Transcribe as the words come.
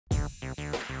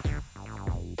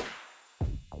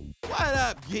What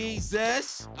up,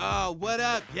 Jesus? Oh, what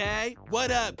up, yay? What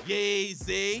up,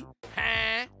 Yeezy?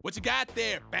 Huh? What you got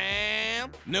there,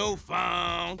 fam? New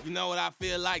phone. You know what I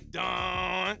feel like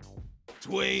doing?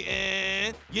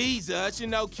 Tweeting. Jesus, you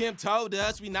know Kim told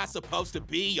us we not supposed to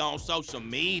be on social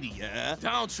media.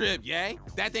 Don't trip, yay.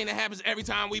 That thing that happens every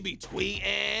time we be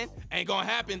tweeting ain't gonna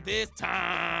happen this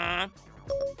time.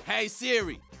 Hey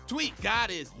Siri, tweet God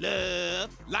is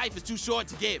love. Life is too short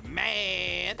to get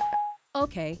mad.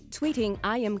 Okay, tweeting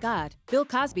I am God. Bill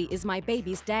Cosby is my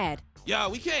baby's dad. Yo,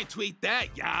 we can't tweet that,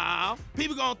 y'all.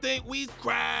 People gonna think we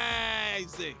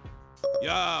crazy.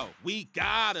 Yo, we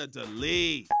gotta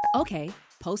delete. Okay,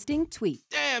 posting tweet.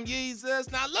 Damn, Jesus,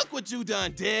 now look what you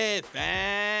done did,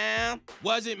 fam.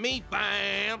 Wasn't me,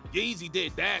 fam. Yeezy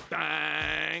did that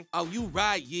thing. Oh, you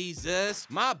right, Jesus.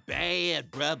 My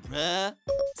bad, bruh.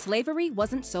 Slavery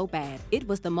wasn't so bad. It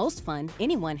was the most fun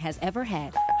anyone has ever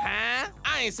had. Huh?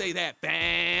 I ain't say that,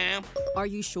 fam. Are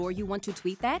you sure you want to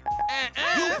tweet that?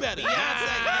 You better not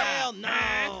say hell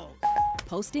no.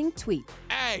 Posting tweet.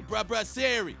 Hey, bruh,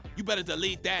 Siri, you better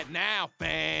delete that now,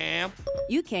 fam.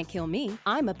 You can't kill me.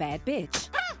 I'm a bad bitch.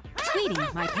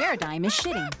 Tweeting, my paradigm is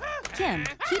shitting. Kim,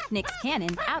 keep Nick's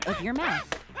cannon out of your mouth.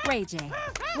 Ray J,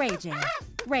 Ray J,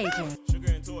 Ray J.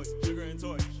 Sugar and toys, sugar and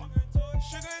toys.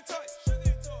 Sugar and toys.